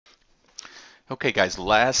Okay, guys,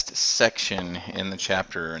 last section in the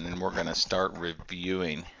chapter, and then we're going to start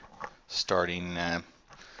reviewing starting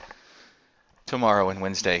tomorrow and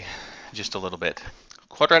Wednesday, just a little bit.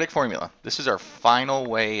 Quadratic formula. This is our final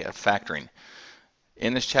way of factoring.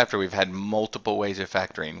 In this chapter, we've had multiple ways of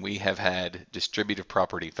factoring. We have had distributive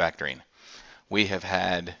property factoring. We have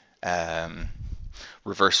had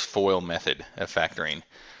reverse FOIL method of factoring.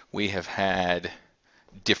 We have had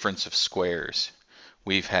difference of squares.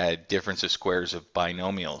 We've had difference of squares of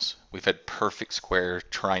binomials. We've had perfect square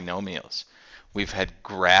trinomials. We've had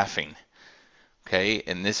graphing. Okay,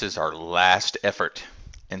 and this is our last effort.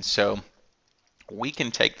 And so we can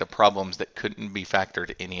take the problems that couldn't be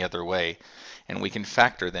factored any other way, and we can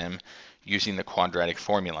factor them using the quadratic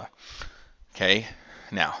formula. Okay,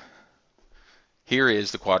 now here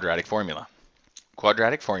is the quadratic formula.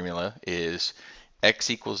 Quadratic formula is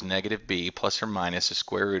x equals negative b plus or minus the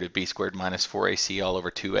square root of b squared minus 4ac all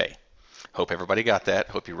over 2a. Hope everybody got that.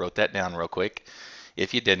 Hope you wrote that down real quick.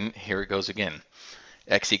 If you didn't, here it goes again.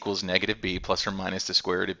 X equals negative b plus or minus the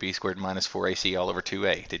square root of b squared minus 4ac all over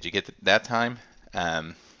 2a. Did you get that time?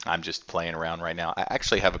 I'm just playing around right now. I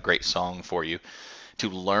actually have a great song for you to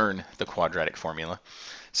learn the quadratic formula.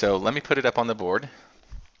 So let me put it up on the board.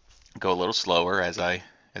 Go a little slower as I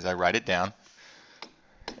write it down.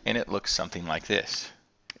 And it looks something like this.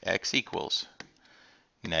 X equals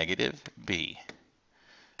negative b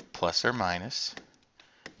plus or minus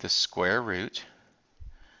the square root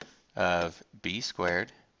of b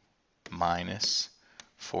squared minus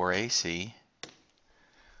 4ac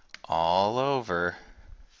all over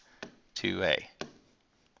 2a.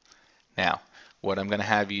 Now, what I'm going to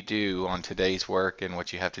have you do on today's work and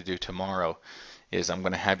what you have to do tomorrow is I'm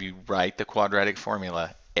going to have you write the quadratic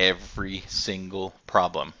formula every single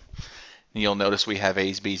problem. And you'll notice we have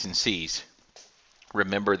A's, B's, and C's.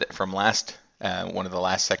 Remember that from one of the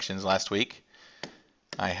last sections last week,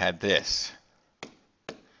 I had this.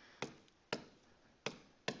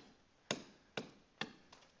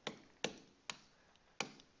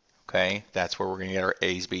 Okay, that's where we're going to get our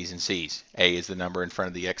A's, B's, and C's. A is the number in front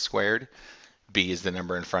of the x squared. B is the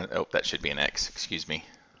number in front, oh, that should be an x, excuse me.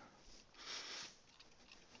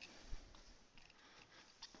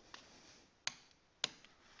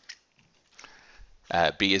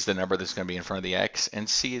 B is the number that's going to be in front of the x, and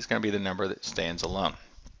C is going to be the number that stands alone.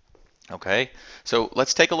 Okay, so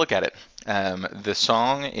let's take a look at it. The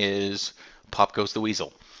song is Pop Goes the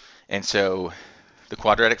Weasel. And so the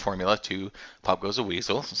quadratic formula to Pop Goes the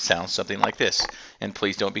Weasel sounds something like this. And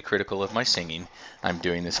please don't be critical of my singing. I'm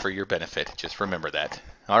doing this for your benefit. Just remember that.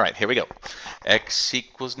 All right, here we go. X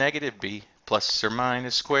equals negative b plus or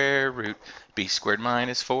minus square root b squared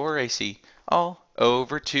minus 4ac all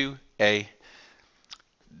over 2a.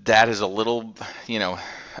 That is a little,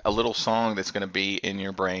 a little song that's going to be in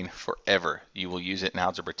your brain forever. You will use it in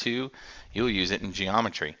Algebra 2. You'll use it in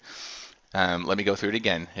geometry. Let me go through it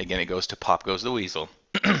again. Again, it goes to Pop Goes the Weasel.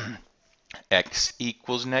 X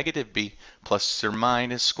equals negative b plus or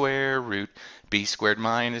minus square root b squared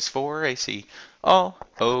minus 4ac all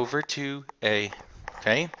over 2a.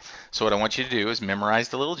 Okay, so what I want you to do is memorize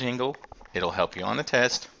the little jingle. It'll help you on the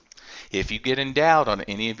test. If you get in doubt on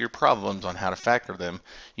any of your problems on how to factor them,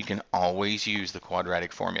 you can always use the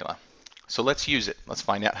quadratic formula. So let's use it. Let's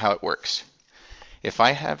find out how it works. If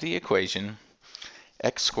I have the equation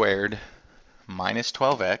x squared minus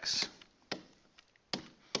 12x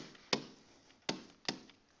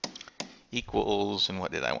equals, and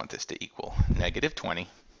what did I want this to equal? Negative 20.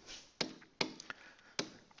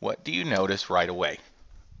 What do you notice right away?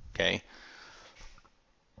 Okay.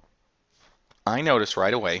 I notice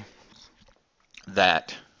right away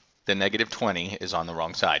that the negative 20 is on the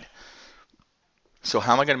wrong side. So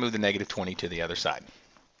how am I going to move the negative 20 to the other side?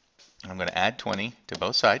 I'm going to add 20 to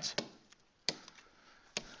both sides.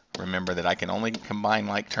 Remember that I can only combine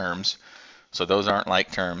like terms, so those aren't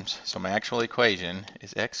like terms. So my actual equation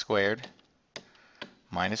is x squared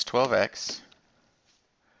minus 12x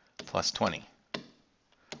plus 20.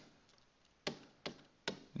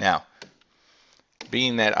 Now,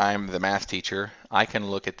 being that I'm the math teacher, I can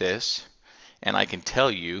look at this and I can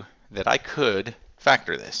tell you that I could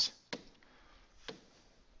factor this.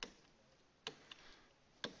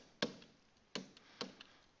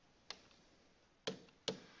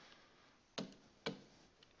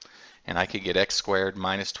 And I could get x squared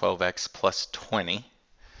minus 12x plus 20.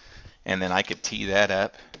 And then I could tee that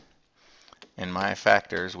up, and my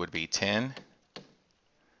factors would be 10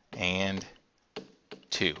 and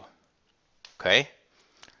 2. Okay?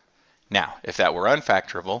 Now, if that were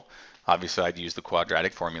unfactorable, obviously I'd use the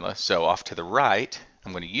quadratic formula. So off to the right,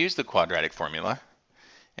 I'm going to use the quadratic formula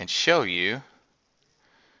and show you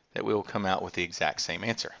that we will come out with the exact same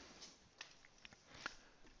answer.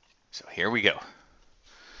 So here we go.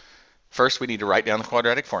 First, we need to write down the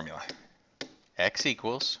quadratic formula. X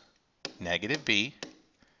equals negative b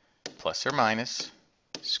plus or minus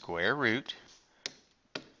square root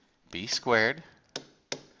b squared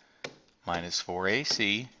minus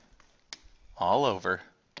 4ac all over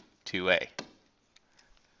 2a.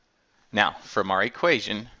 Now, from our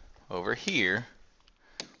equation over here,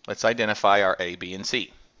 let's identify our a, b, and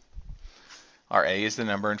c. Our a is the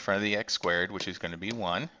number in front of the x squared, which is going to be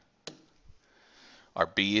 1. Our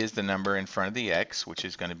b is the number in front of the x, which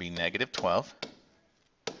is going to be negative 12.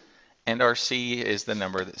 And our c is the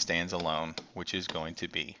number that stands alone, which is going to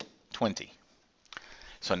be 20.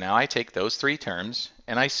 So now I take those three terms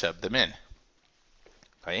and I sub them in.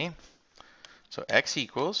 Okay? So x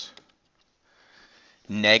equals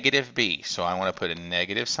negative b. So I want to put a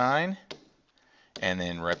negative sign and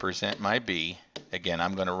then represent my b. Again,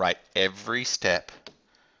 I'm going to write every step.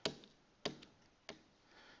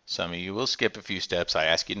 Some of you will skip a few steps. I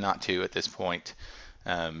ask you not to at this point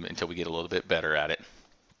until we get a little bit better at it.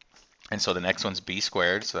 And so the next one's b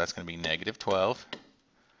squared, so that's going to be negative 12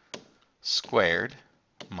 squared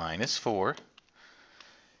minus 4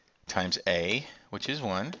 times a, which is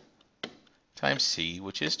 1, times c,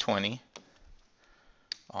 which is 20,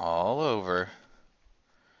 all over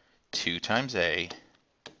 2 times a,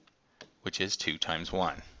 which is 2 times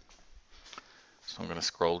 1. So I'm going to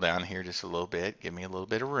scroll down here just a little bit, give me a little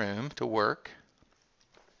bit of room to work.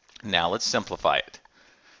 Now let's simplify it.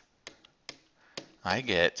 I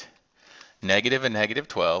get negative a negative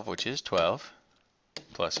 12, which is 12,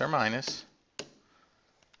 plus or minus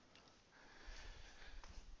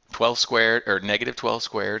 12 squared, or negative 12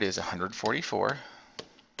 squared is 144.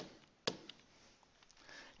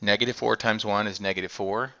 Negative 4 times 1 is negative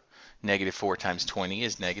 4. Negative 4 times 20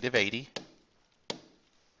 is negative 80.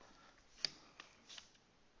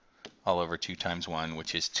 All over 2 times 1,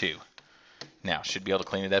 which is 2. Now, should be able to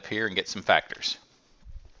clean it up here and get some factors.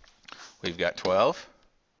 We've got 12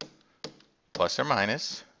 plus or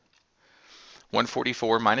minus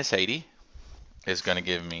 144 minus 80 is going to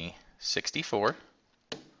give me 64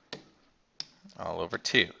 all over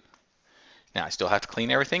 2. Now, I still have to clean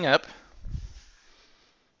everything up.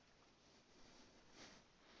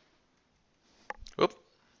 Oop.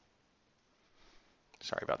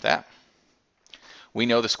 Sorry about that. We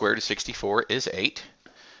know the square root of 64 is 8.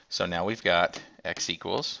 So now we've got x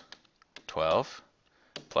equals 12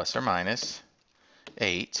 plus or minus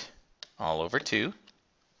 8 all over 2.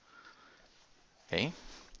 Okay.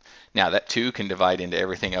 Now that 2 can divide into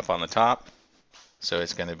everything up on the top. So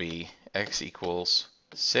it's going to be x equals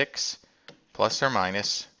 6 plus or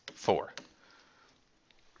minus 4.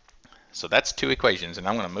 So that's two equations, and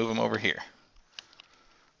I'm going to move them over here.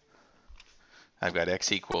 I've got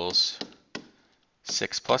x equals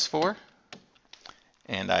 6 plus 4,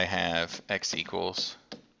 and I have x equals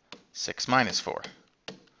 6 minus 4.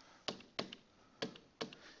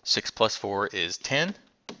 6 plus 4 is 10,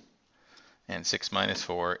 and 6 minus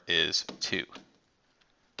 4 is 2.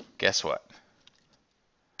 Guess what?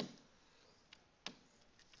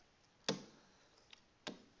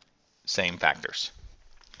 Same factors.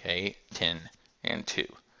 Okay, 10 and 2.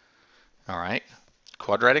 All right.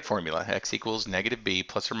 Quadratic formula, x equals negative b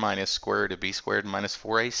plus or minus square root of b squared minus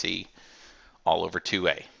 4ac all over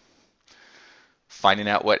 2a. Finding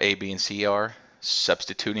out what a, b, and c are,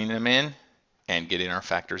 substituting them in, and getting our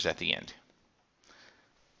factors at the end.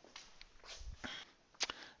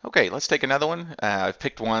 Okay, let's take another one. I've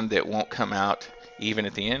picked one that won't come out even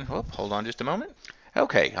at the end. Oh, hold on just a moment.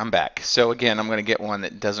 Okay, I'm back. So again, I'm going to get one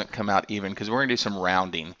that doesn't come out even because we're going to do some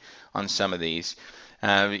rounding on some of these.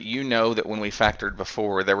 You know that when we factored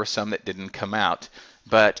before, there were some that didn't come out,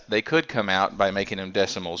 but they could come out by making them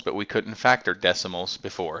decimals, but we couldn't factor decimals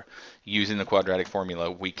before. Using the quadratic formula,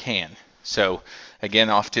 we can. So again,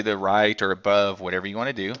 off to the right or above, whatever you want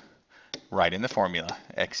to do, write in the formula,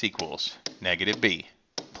 x equals negative b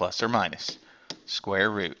plus or minus square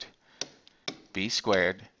root b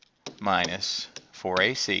squared minus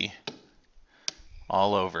 4ac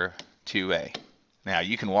all over 2a. Now,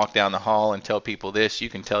 you can walk down the hall and tell people this. You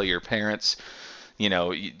can tell your parents, you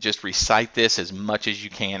know, you just recite this as much as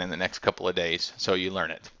you can in the next couple of days so you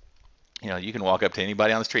learn it. You know, you can walk up to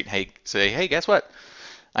anybody on the street and say, hey, guess what?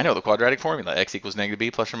 I know the quadratic formula. X equals negative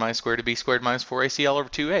b plus or minus square root of b squared minus 4ac all over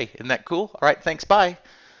 2a. Isn't that cool? All right, thanks, bye.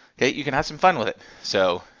 Okay, you can have some fun with it.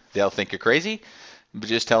 So they'll think you're crazy, but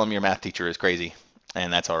just tell them your math teacher is crazy,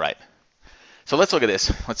 and that's all right. So let's look at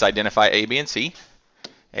this. Let's identify a, b, and c.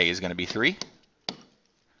 A is going to be 3.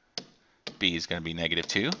 B is going to be negative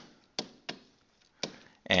 2,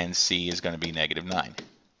 and C is going to be negative 9.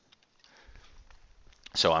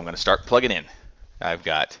 So I'm going to start plugging in. I've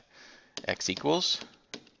got x equals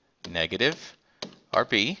negative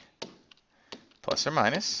RB plus or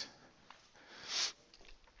minus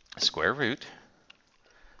square root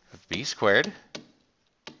of b squared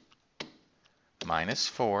minus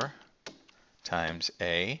 4 times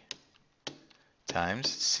a times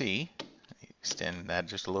c, extend that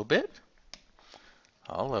just a little bit,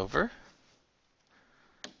 all over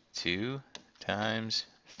 2 times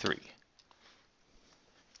 3.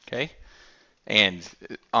 Okay? And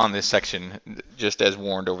on this section, just as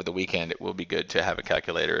warned over the weekend, it will be good to have a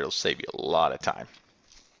calculator. It'll save you a lot of time.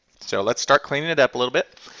 So let's start cleaning it up a little bit.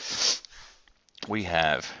 We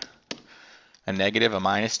have a negative, a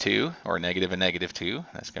minus 2, or a negative 2.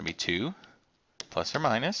 That's going to be 2 plus or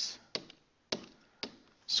minus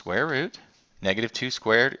square root. Negative 2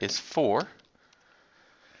 squared is 4.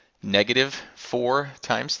 Negative 4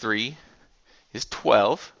 times 3 is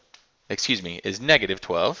 12. Excuse me, is negative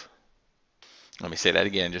 12. Let me say that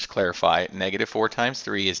again, just clarify. Negative 4 times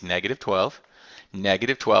 3 is negative 12.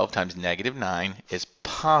 Negative 12 times negative 9 is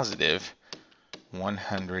positive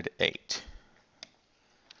 108.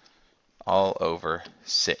 All over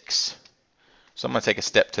 6. So I'm going to take a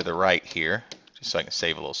step to the right here, just so I can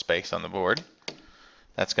save a little space on the board.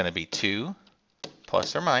 That's going to be 2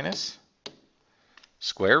 plus or minus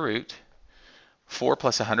square root. 4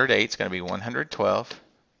 plus 108 is going to be 112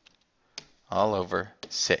 all over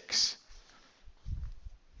 6.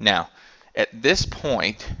 Now, at this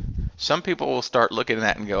point, some people will start looking at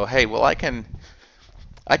that and go, hey, well, I can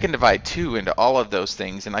divide 2 into all of those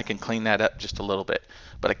things, and I can clean that up just a little bit.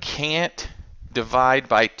 But I can't divide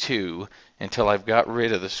by 2 until I've got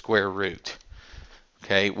rid of the square root,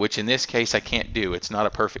 okay, which in this case I can't do. It's not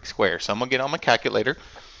a perfect square. So I'm going to get on my calculator,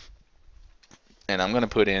 and I'm going to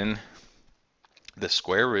put in the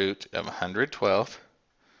square root of 112,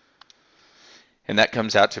 and that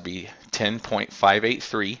comes out to be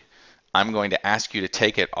 10.583. I'm going to ask you to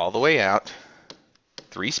take it all the way out,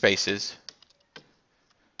 3 spaces,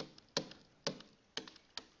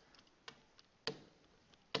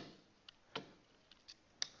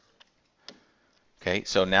 okay,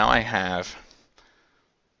 so now I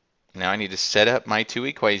need to set up my 2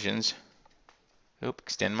 equations. Oop,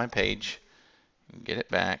 extend my page, get it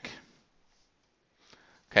back.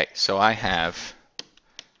 Okay, so I have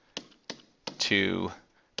 2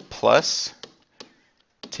 plus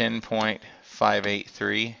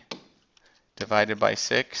 10.583 divided by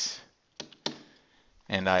 6,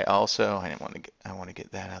 and I want to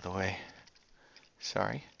get that out of the way.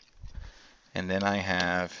 Sorry. And then I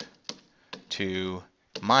have 2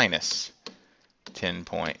 minus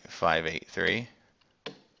 10.583.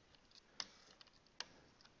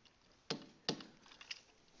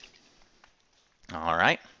 All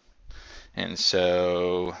right. And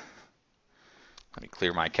so let me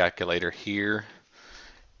clear my calculator here.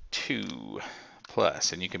 2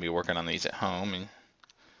 plus, and you can be working on these at home,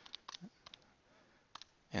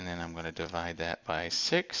 and then I'm going to divide that by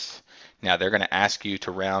 6. Now they're going to ask you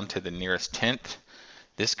to round to the nearest tenth.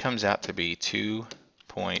 This comes out to be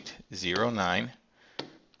 2.09,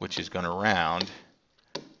 which is going to round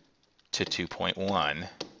to 2.1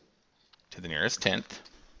 to the nearest tenth.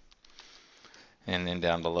 And then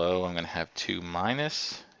down below I'm going to have 2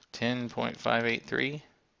 minus 10.583.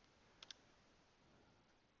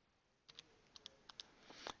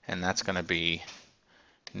 And that's going to be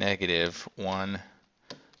negative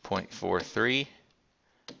 1.43,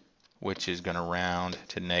 which is going to round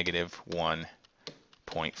to negative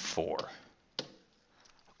 1.4.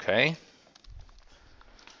 Okay?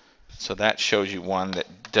 So that shows you one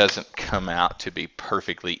that doesn't come out to be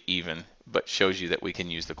perfectly even, but shows you that we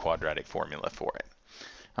can use the quadratic formula for it.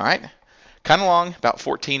 All right? Kind of long, about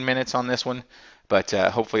 14 minutes on this one, but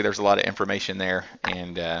hopefully there's a lot of information there,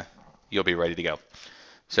 and you'll be ready to go.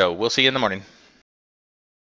 So we'll see you in the morning.